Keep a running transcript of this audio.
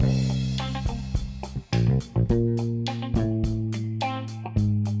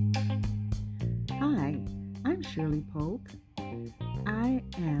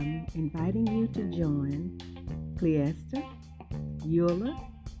to join Cleesta, Eula,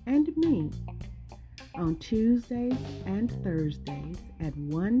 and me on Tuesdays and Thursdays at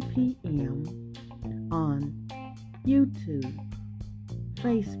 1 p.m. on YouTube,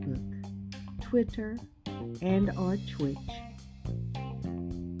 Facebook, Twitter, and or Twitch.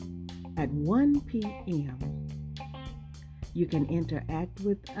 At 1 p.m., you can interact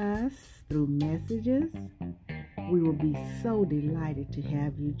with us through messages. We will be so delighted to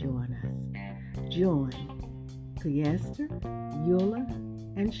have you join us. Join Cleesta, Eula,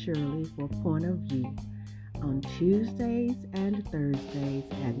 and Shirley for Point of View on Tuesdays and Thursdays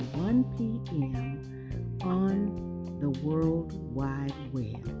at 1 p.m. on the World Wide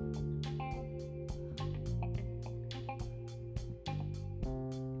Web.